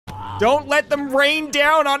Don't let them rain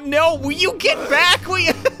down on, no, will you get back? Will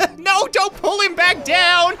you? No, don't pull him back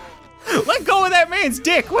down. Let go of that man's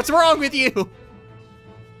dick. What's wrong with you?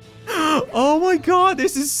 Oh my God,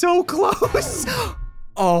 this is so close.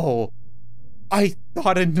 Oh, I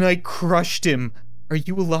thought a knight crushed him. Are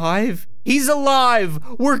you alive? He's alive.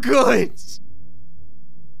 We're good.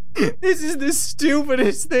 This is the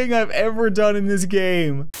stupidest thing I've ever done in this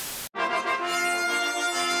game.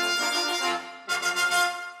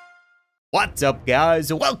 What's up,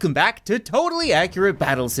 guys? Welcome back to Totally Accurate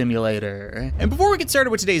Battle Simulator. And before we get started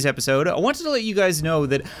with today's episode, I wanted to let you guys know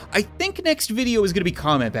that I think next video is gonna be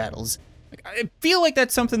comment battles. I feel like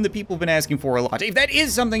that's something that people have been asking for a lot. If that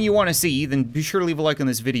is something you want to see, then be sure to leave a like on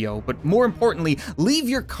this video. But more importantly, leave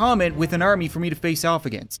your comment with an army for me to face off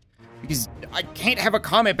against. Because I can't have a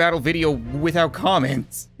comment battle video without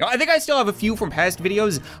comments. I think I still have a few from past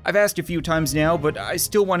videos. I've asked a few times now, but I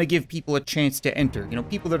still want to give people a chance to enter. You know,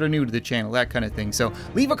 people that are new to the channel, that kind of thing. So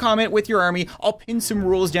leave a comment with your army. I'll pin some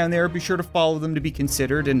rules down there. Be sure to follow them to be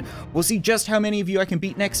considered, and we'll see just how many of you I can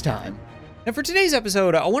beat next time. Now for today's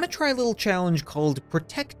episode, I want to try a little challenge called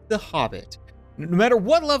Protect the Hobbit. No matter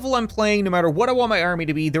what level I'm playing, no matter what I want my army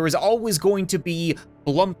to be, there is always going to be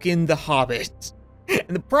Blumpkin the Hobbit.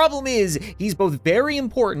 And the problem is, he's both very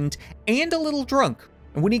important and a little drunk.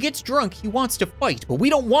 And when he gets drunk, he wants to fight, but we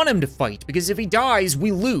don't want him to fight, because if he dies,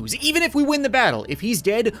 we lose. Even if we win the battle, if he's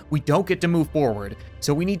dead, we don't get to move forward.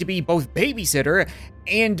 So we need to be both babysitter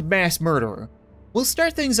and mass murderer. We'll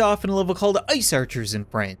start things off in a level called Ice Archers and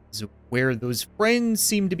Friends, where those friends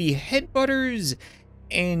seem to be headbutters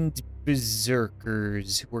and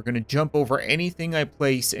berserkers who are gonna jump over anything I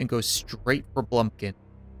place and go straight for Blumpkin.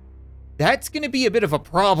 That's gonna be a bit of a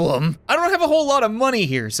problem. I don't have a whole lot of money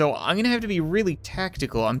here, so I'm gonna have to be really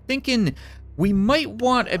tactical. I'm thinking we might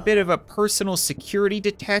want a bit of a personal security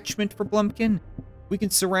detachment for Blumpkin. We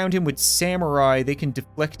can surround him with samurai. They can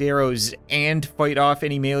deflect arrows and fight off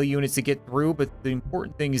any melee units that get through, but the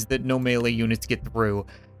important thing is that no melee units get through.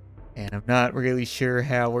 And I'm not really sure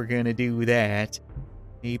how we're gonna do that.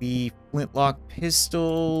 Maybe flintlock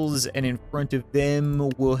pistols, and in front of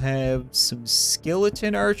them we'll have some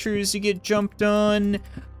skeleton archers to get jumped on.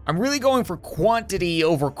 I'm really going for quantity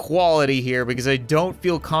over quality here because I don't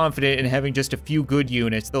feel confident in having just a few good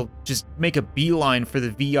units. They'll just make a beeline for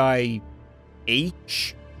the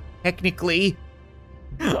VIH, technically.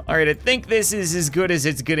 All right, I think this is as good as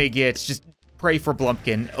it's gonna get. Just pray for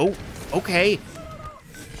Blumpkin. Oh, okay.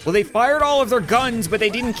 Well, they fired all of their guns, but they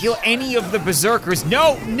didn't kill any of the berserkers.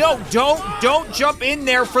 No, no, don't jump in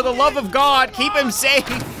there, for the love of God. Keep him safe.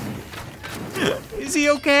 Is he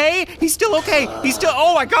okay? He's still okay. He's still,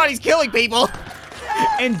 oh my God, he's killing people.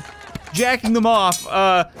 And jacking them off.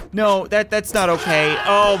 No, that's not okay.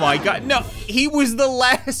 Oh my God, no, he was the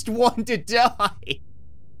last one to die.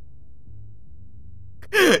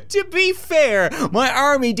 To be fair, my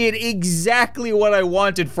army did exactly what I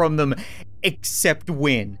wanted from them, except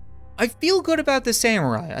win. I feel good about the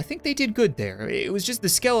samurai. I think they did good there. It was just the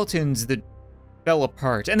skeletons that fell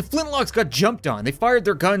apart. And the flintlocks got jumped on. They fired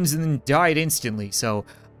their guns and then died instantly. So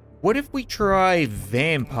what if we try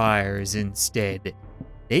vampires instead?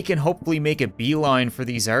 They can hopefully make a beeline for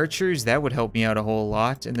these archers. That would help me out a whole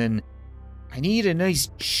lot. And then I need a nice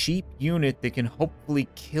cheap unit that can hopefully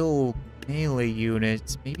kill melee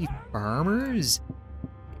units. Maybe farmers?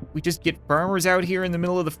 We just get farmers out here in the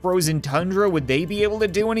middle of the frozen tundra, would they be able to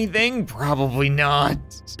do anything? Probably not.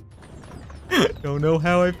 Don't know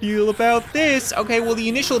how I feel about this. Okay, well, the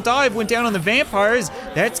initial dive went down on the vampires.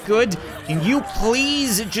 That's good. Can you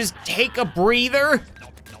please just take a breather?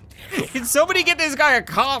 Can somebody get this guy a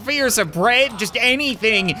coffee or some bread? Just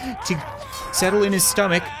anything to settle in his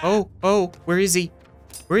stomach. Oh, where is he?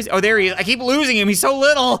 Where is he? Oh, there he is. I keep losing him, he's so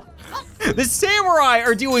little. The samurai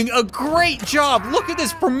are doing a great job. Look at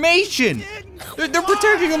this formation. They're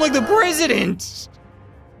protecting him like the president.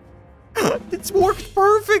 It's worked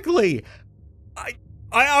perfectly.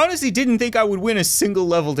 I honestly didn't think I would win a single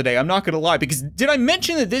level today. I'm not gonna lie, because did I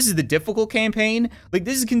mention that this is the difficult campaign? Like,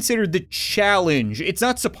 this is considered the challenge. It's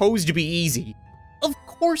not supposed to be easy. Of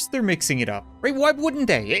course they're mixing it up, right? Why wouldn't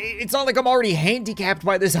they? It's not like I'm already handicapped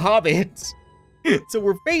by this hobbit. So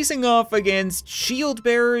we're facing off against shield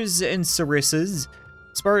bearers and sarissas,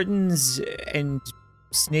 Spartans and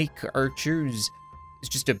snake archers. It's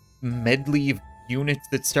just a medley of units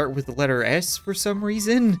that start with the letter S for some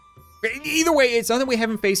reason. Either way, it's something we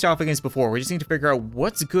haven't faced off against before. We just need to figure out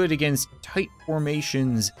what's good against tight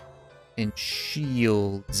formations and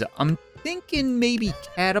shields. I'm thinking maybe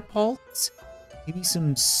catapults, maybe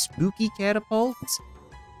some spooky catapults.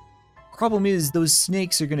 problem is those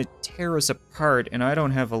snakes are gonna tear us apart, and I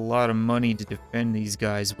don't have a lot of money to defend these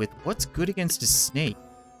guys with. What's good against a snake?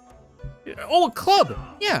 Oh, a club!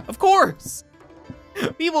 Yeah, of course!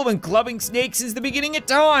 People have been clubbing snakes since the beginning of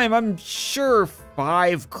time. I'm sure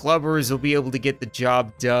 5 clubbers will be able to get the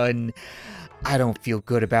job done. I don't feel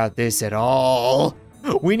good about this at all.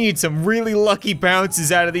 We need some really lucky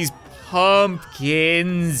bounces out of these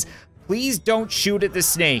pumpkins. Please don't shoot at the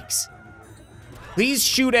snakes. Please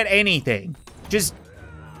shoot at anything. Just,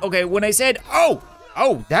 okay, when I said, oh,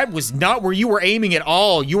 that was not where you were aiming at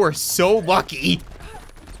all. You are so lucky.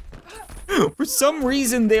 For some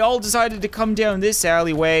reason, they all decided to come down this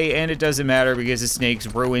alleyway, and it doesn't matter because the snakes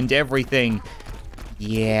ruined everything.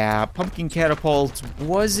 Yeah, pumpkin catapult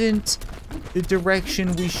wasn't the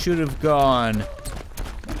direction we should have gone.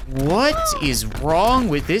 What is wrong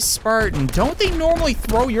with this Spartan? Don't they normally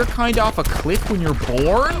throw your kind off a cliff when you're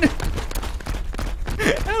born?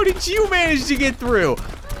 How did you manage to get through?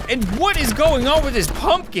 And what is going on with this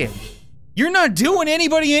pumpkin? You're not doing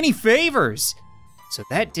anybody any favors. So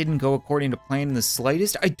that didn't go according to plan in the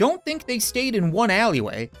slightest. I don't think they stayed in one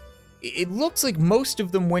alleyway. It looks like most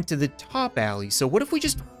of them went to the top alley. So what if we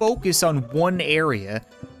just focus on one area?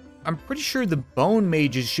 I'm pretty sure the bone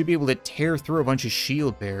mages should be able to tear through a bunch of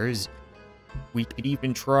shield bearers. We could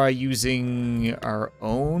even try using our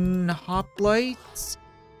own hoplites.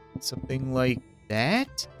 Something like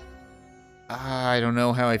that. I don't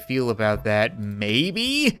know how I feel about that.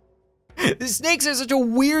 Maybe? The snakes are such a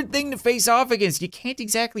weird thing to face off against. You can't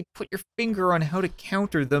exactly put your finger on how to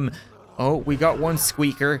counter them. Oh, we got one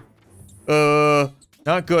squeaker.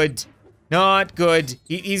 Not good. Not good.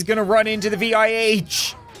 He's gonna run into the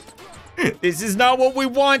VIH. This is not what we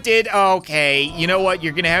wanted. Okay, you know what?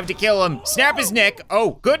 You're gonna have to kill him. Snap his neck.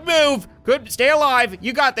 Oh, good move. Good, stay alive.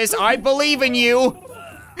 You got this. I believe in you.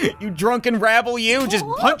 You drunken rabble, you. Just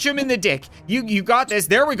punch him in the dick. You got this.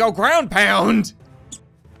 There we go. Ground pound.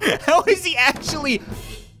 How is he actually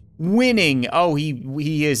winning? Oh,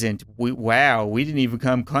 he isn't. Wow, we didn't even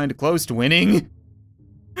come kind of close to winning.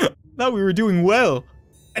 Thought we were doing well.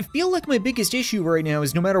 I feel like my biggest issue right now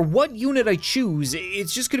is no matter what unit I choose,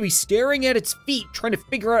 it's just gonna be staring at its feet, trying to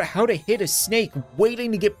figure out how to hit a snake,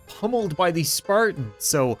 waiting to get pummeled by these Spartans.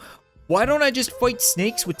 So why don't I just fight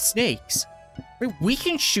snakes with snakes? We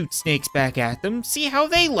can shoot snakes back at them, see how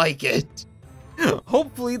they like it.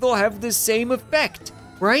 Hopefully they'll have the same effect.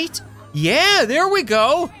 Right? Yeah, there we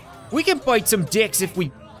go. We can bite some dicks if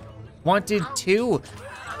we wanted to.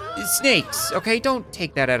 Snakes, okay? Don't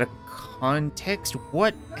take that out of context.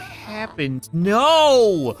 What happened?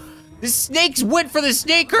 No! The snakes went for the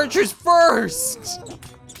snake archers first!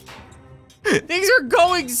 Things are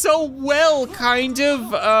going so well, kind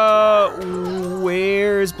of.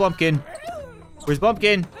 Where's Blumpkin? Where's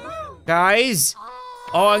Blumpkin? Guys?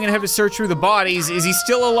 Oh, I'm gonna have to search through the bodies. Is he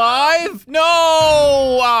still alive? No!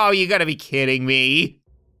 Oh, you gotta be kidding me.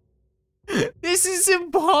 This is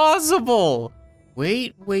impossible.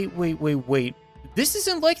 Wait. This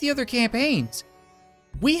isn't like the other campaigns.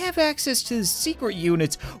 We have access to the secret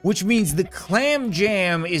units, which means the clam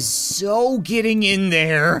jam is so getting in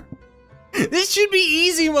there. This should be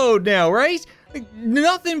easy mode now, right? Like,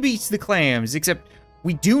 nothing beats the clams, except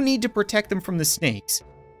we do need to protect them from the snakes.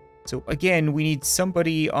 So again, we need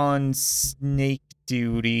somebody on snake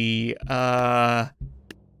duty.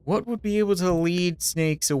 What would be able to lead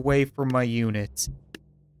snakes away from my units?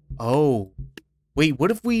 Oh, wait,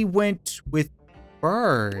 what if we went with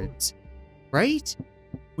birds, right?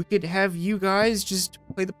 We could have you guys just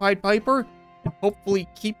play the Pied Piper and hopefully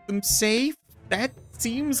keep them safe. That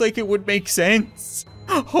seems like it would make sense.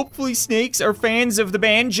 Hopefully snakes are fans of the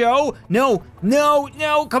banjo. No,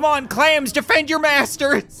 come on, clams, defend your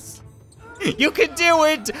masters. You can do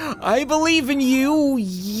it! I believe in you,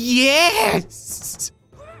 yes!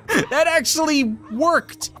 That actually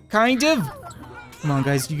worked, kind of. Come on,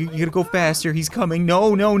 guys, you gotta go faster, he's coming.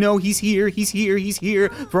 No, he's here.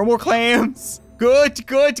 Throw more clams. Good,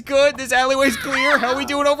 this alleyway's clear. How are we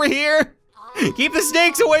doing over here? Keep the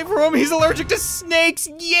snakes away from him, he's allergic to snakes,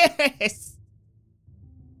 yes!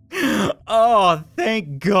 Oh,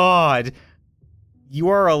 thank God. You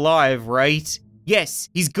are alive, right? Yes,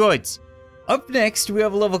 he's good. Up next, we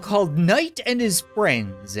have a level called Knight and His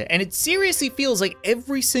Friends, and it seriously feels like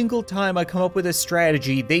every single time I come up with a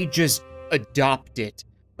strategy, they just adopt it.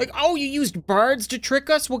 Like, oh, you used bards to trick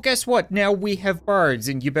us? Well, guess what? Now we have bards,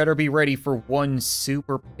 and you better be ready for one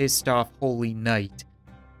super pissed off holy knight.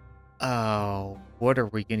 Oh, what are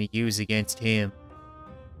we gonna use against him?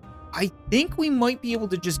 I think we might be able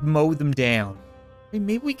to just mow them down.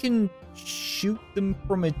 Maybe we can shoot them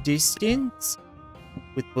from a distance?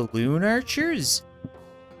 With balloon archers?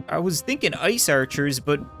 I was thinking ice archers,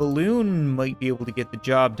 but balloon might be able to get the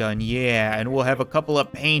job done. Yeah, and we'll have a couple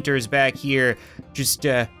of painters back here just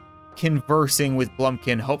conversing with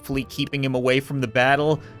Blumpkin, hopefully keeping him away from the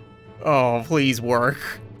battle. Oh, please work.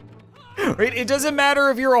 Right? It doesn't matter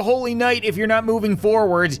if you're a holy knight if you're not moving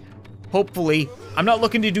forward. Hopefully. I'm not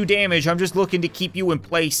looking to do damage, I'm just looking to keep you in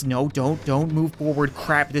place. No, don't move forward.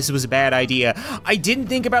 Crap, this was a bad idea. I didn't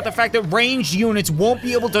think about the fact that ranged units won't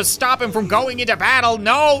be able to stop him from going into battle.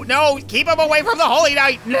 No, keep him away from the holy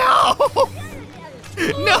knight. No!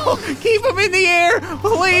 No, keep him in the air,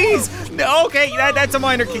 please. No, okay, that's a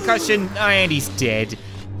minor concussion, and he's dead.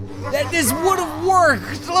 This would have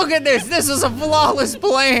worked. Look at this is a flawless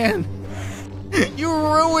plan. You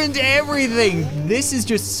ruined everything. This is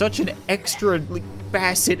just such an extra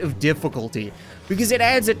facet of difficulty because it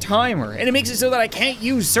adds a timer and it makes it so that I can't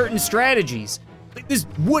use certain strategies. This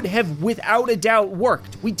would have without a doubt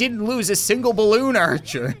worked. We didn't lose a single balloon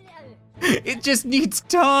archer. It just needs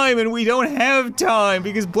time and we don't have time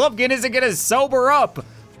because Blumpkin isn't gonna sober up.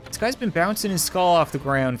 This guy's been bouncing his skull off the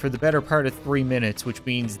ground for the better part of 3 minutes, which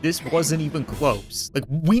means this wasn't even close.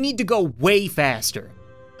 We need to go way faster.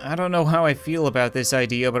 I don't know how I feel about this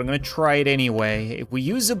idea, but I'm gonna try it anyway. If we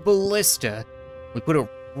use a ballista, we put it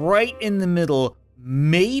right in the middle,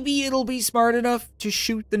 maybe it'll be smart enough to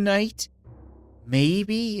shoot the knight?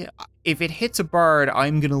 Maybe? If it hits a bard,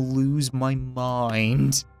 I'm gonna lose my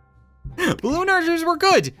mind. Balloon archers were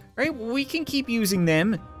good, right? We can keep using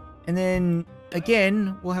them. And then,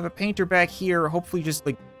 again, we'll have a painter back here, hopefully just,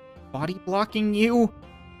 body blocking you.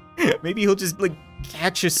 Maybe he'll just,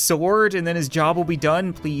 catch a sword and then his job will be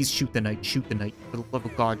done. Please shoot the knight, shoot the knight. For the love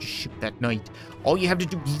of God, just shoot that knight. All you have to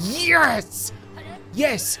do, yes!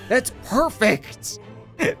 Yes, that's perfect.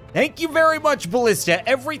 Thank you very much, Ballista.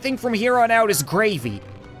 Everything from here on out is gravy,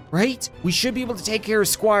 right? We should be able to take care of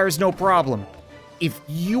squires, no problem. If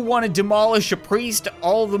you want to demolish a priest,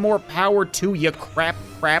 all the more power to you. Crap.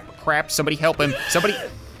 Somebody help him. Somebody,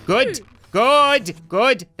 good.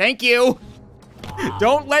 Thank you.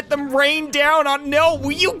 Don't let them rain down on, no,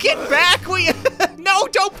 will you get back? No,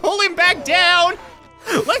 don't pull him back down.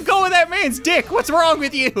 Let go of that man's dick. What's wrong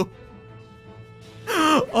with you?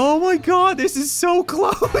 Oh my God, this is so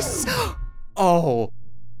close. Oh,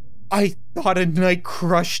 I thought a knight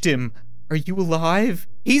crushed him. Are you alive?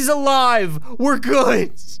 He's alive, we're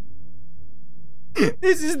good.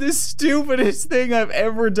 This is the stupidest thing I've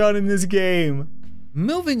ever done in this game.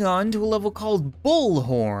 Moving on to a level called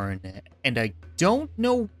Bullhorn, and I don't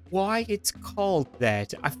know why it's called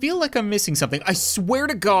that. I feel like I'm missing something. I swear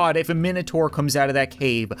to God, if a Minotaur comes out of that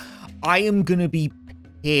cave, I am gonna be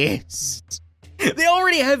pissed. They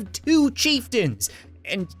already have 2 chieftains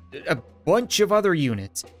and a bunch of other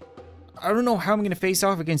units. I don't know how I'm gonna face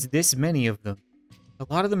off against this many of them. A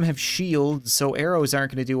lot of them have shields, so arrows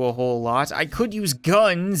aren't gonna do a whole lot. I could use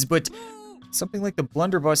guns, but something like the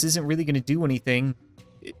blunderbuss isn't really gonna do anything.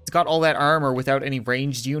 It's got all that armor without any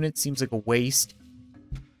ranged units, seems like a waste.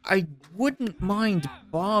 I wouldn't mind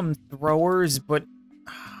bomb throwers, but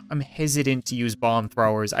I'm hesitant to use bomb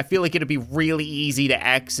throwers. I feel like it'd be really easy to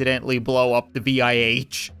accidentally blow up the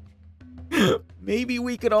VIH. Maybe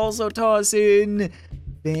we could also toss in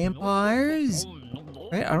vampires?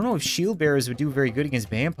 Right? I don't know if shield bearers would do very good against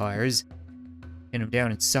vampires. Pin them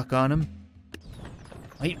down and suck on them.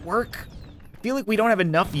 Might work. I feel like we don't have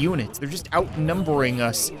enough units. They're just outnumbering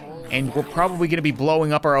us. And we're probably gonna be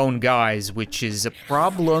blowing up our own guys, which is a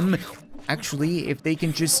problem. Actually, if they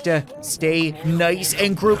can just stay nice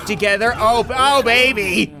and grouped together. Oh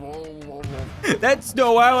baby! That's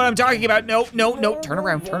no what I'm talking about. No. Turn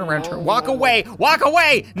around. Walk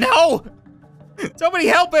away! No! Somebody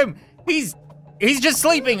help him! He's just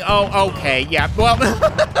sleeping. Oh, okay, yeah, well.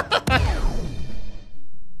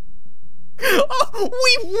 Oh,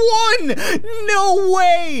 we won! No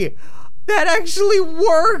way! That actually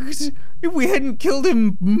worked! If we hadn't killed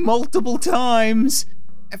him multiple times.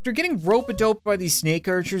 After getting rope-a-dope by these snake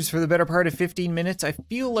archers for the better part of 15 minutes, I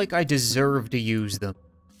feel like I deserve to use them.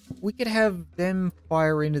 We could have them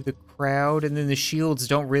fire into the crowd, and then the shields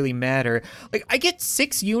don't really matter. Like, I get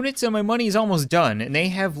 6 units and my money's almost done, and they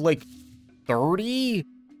have like 30,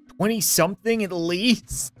 20-something at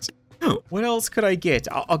least. What else could I get?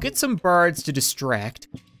 I'll get some bards to distract,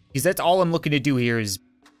 because that's all I'm looking to do here is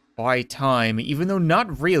buy time, even though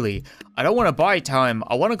not really. I don't want to buy time,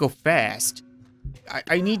 I want to go fast.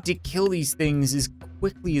 I need to kill these things as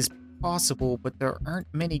quickly as possible, but there aren't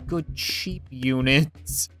many good cheap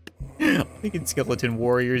units. I'm thinking skeleton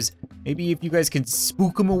warriors. Maybe if you guys can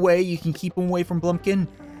spook them away, you can keep them away from Blumpkin.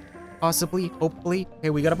 Possibly, hopefully. Okay,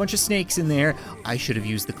 we got a bunch of snakes in there. I should have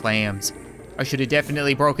used the clams. I should have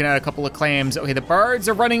definitely broken out a couple of clams. Okay, the birds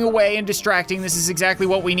are running away and distracting. This is exactly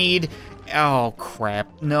what we need. Oh,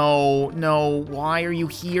 crap. No, no. Why are you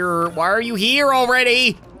here? Why are you here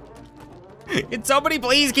already? Can somebody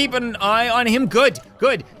please keep an eye on him? Good,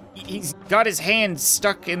 good. He's got his hand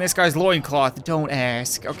stuck in this guy's loincloth. Don't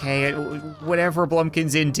ask, okay? Whatever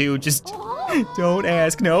Blumpkin's into, just don't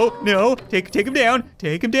ask. No, no, take him down,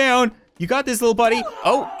 take him down. You got this, little buddy.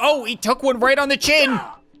 Oh, he took one right on the chin.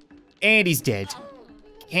 And he's dead.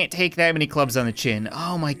 Can't take that many clubs on the chin.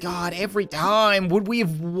 Oh my God, every time. Would we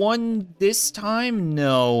have won this time?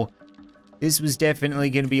 No. This was definitely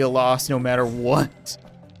gonna be a loss no matter what.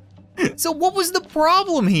 So what was the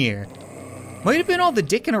problem here? Might have been all the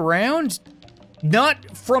dicking around.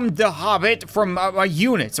 Not from the hobbit, from my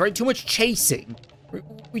units, right? Too much chasing.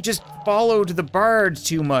 We just followed the bird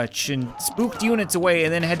too much and spooked units away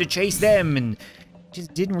and then had to chase them and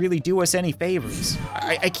just didn't really do us any favors.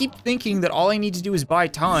 I keep thinking that all I need to do is buy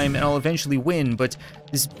time and I'll eventually win, but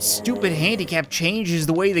this stupid handicap changes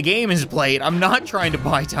the way the game is played. I'm not trying to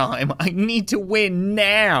buy time. I need to win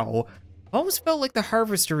now. I always felt like the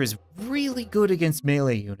Harvester is really good against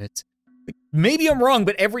melee units. Maybe I'm wrong,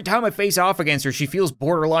 but every time I face off against her, she feels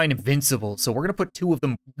borderline invincible. So we're gonna put two of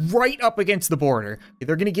them right up against the border.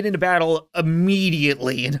 They're gonna get into battle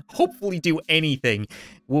immediately and hopefully do anything.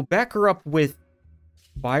 We'll back her up with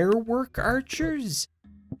firework archers.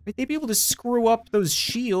 Might they be able to screw up those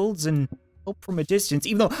shields and help from a distance?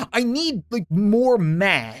 Even though I need like more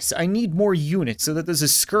mass, I need more units so that there's a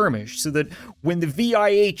skirmish, so that when the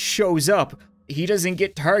VIH shows up, he doesn't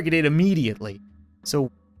get targeted immediately.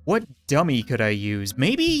 So what dummy could I use?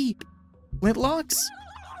 Maybe flintlocks?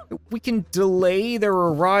 We can delay their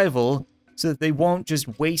arrival so that they won't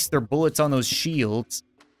just waste their bullets on those shields.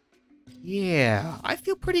 Yeah, I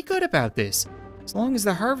feel pretty good about this. As long as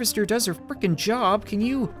the Harvester does her frickin' job, can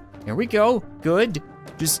you? There we go, good.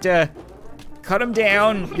 Just cut them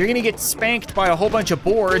down. You're gonna get spanked by a whole bunch of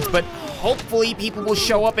boards, but hopefully people will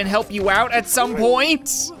show up and help you out at some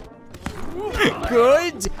point.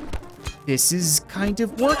 Good. This is kind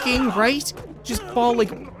of working, right? Just fall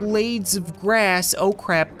like blades of grass. Oh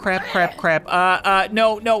crap, crap, crap, crap.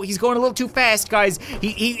 No, he's going a little too fast, guys.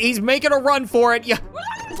 He's making a run for it. Yeah.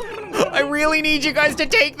 I really need you guys to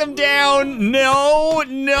take them down. No.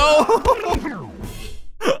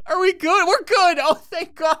 Are we good? We're good. Oh,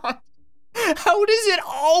 thank God. How does it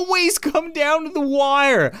always come down to the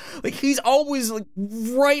wire? Like, he's always like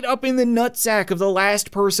right up in the nutsack of the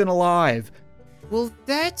last person alive. Well,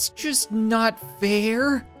 that's just not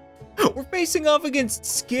fair. We're facing off against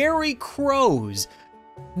scary crows.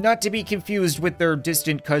 Not to be confused with their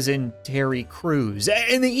distant cousin, Terry Crews.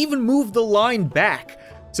 And they even moved the line back.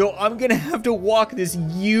 So I'm gonna have to walk this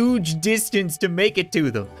huge distance to make it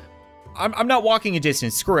to them. I'm not walking a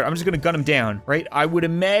distance, screw it, I'm just gonna gun them down, right? I would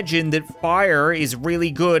imagine that fire is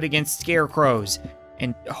really good against scarecrows.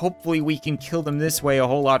 And hopefully we can kill them this way a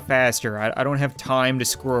whole lot faster. I don't have time to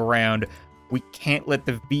screw around. We can't let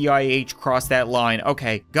the VIH cross that line.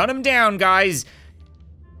 Okay, gun them down, guys.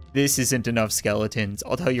 This isn't enough skeletons,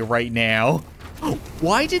 I'll tell you right now.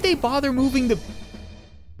 Why did they bother moving the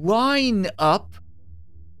line up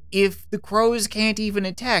if the crows can't even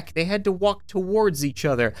attack? They had to walk towards each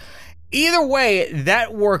other. Either way,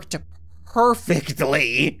 that worked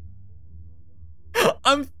perfectly.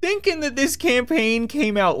 I'm thinking that this campaign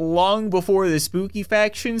came out long before the spooky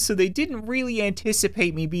faction, so they didn't really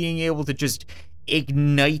anticipate me being able to just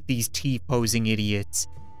ignite these T-posing idiots.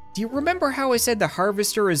 Do you remember how I said the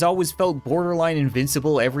Harvester has always felt borderline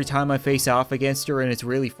invincible every time I face off against her and it's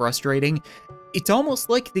really frustrating? It's almost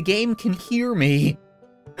like the game can hear me.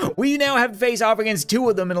 We now have to face off against two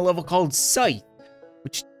of them in a level called Scythe,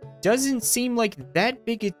 which doesn't seem like that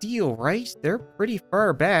big a deal, right? They're pretty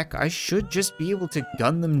far back. I should just be able to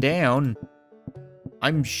gun them down.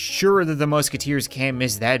 I'm sure that the Musketeers can't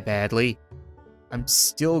miss that badly. I'm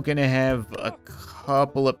still gonna have a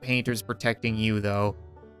couple of painters protecting you, though.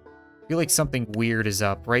 I feel like something weird is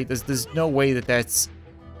up, right? There's no way that that's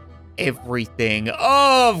everything.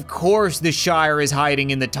 Of course the Shire is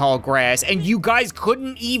hiding in the tall grass, and you guys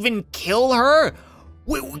couldn't even kill her?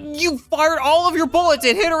 You fired all of your bullets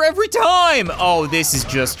and hit her every time! Oh, this is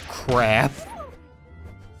just crap.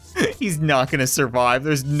 He's not gonna survive.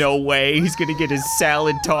 There's no way he's gonna get his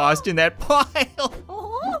salad tossed in that pile.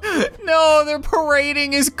 No, they're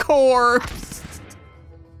parading his corpse.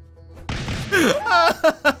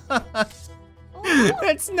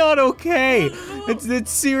 That's not okay.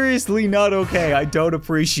 That's seriously not okay. I don't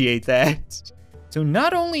appreciate that. So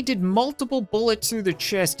not only did multiple bullets through the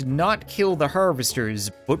chest not kill the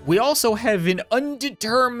harvesters, but we also have an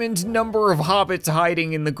undetermined number of hobbits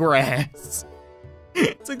hiding in the grass.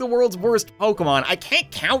 It's like the world's worst Pokemon. I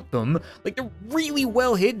can't count them. Like, they're really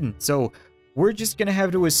well hidden. So we're just gonna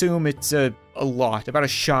have to assume it's a lot, about a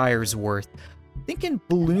shire's worth. Thinking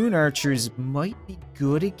balloon archers might be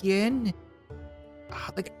good again.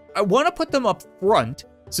 Like, I wanna put them up front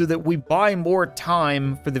so that we buy more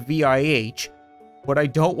time for the VIH, but I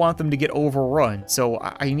don't want them to get overrun. So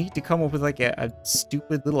I need to come up with like a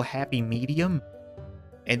stupid little happy medium.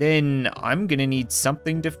 And then I'm gonna need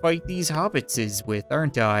something to fight these hobbitses with,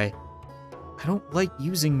 aren't I? I don't like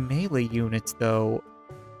using melee units though.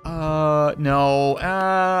 No,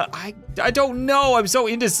 I don't know, I'm so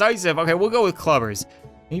indecisive. Okay, we'll go with clubbers.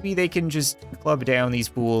 Maybe they can just club down these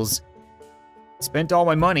fools. Spent all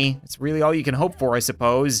my money, it's really all you can hope for, I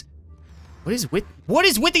suppose. What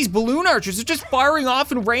is with these balloon archers? They're just firing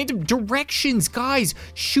off in random directions. Guys,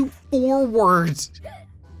 shoot forward.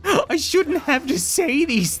 I shouldn't have to say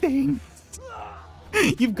these things.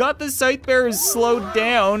 You've got the scythe bearers slowed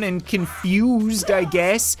down and confused, I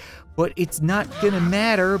guess, but it's not gonna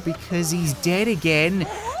matter because he's dead again.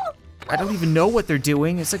 I don't even know what they're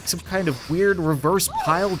doing. It's like some kind of weird reverse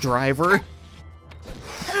pile driver.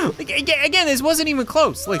 Like, again, this wasn't even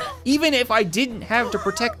close. Like, even if I didn't have to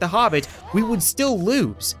protect the Hobbit, we would still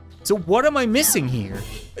lose. So what am I missing here?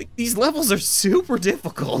 Like, these levels are super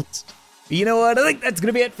difficult. You know what, I think that's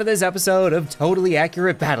gonna be it for this episode of Totally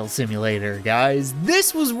Accurate Battle Simulator, guys.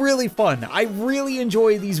 This was really fun. I really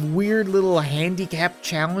enjoy these weird little handicap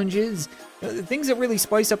challenges. Things that really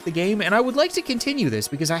spice up the game, and I would like to continue this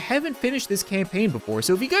because I haven't finished this campaign before.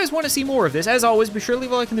 So if you guys want to see more of this, as always, be sure to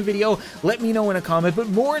leave a like in the video, let me know in a comment, but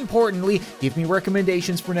more importantly, give me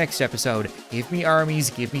recommendations for next episode. Give me armies,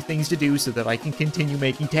 give me things to do so that I can continue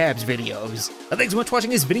making tabs videos. Thanks so much for watching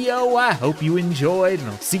this video, I hope you enjoyed, and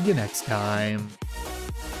I'll see you next time.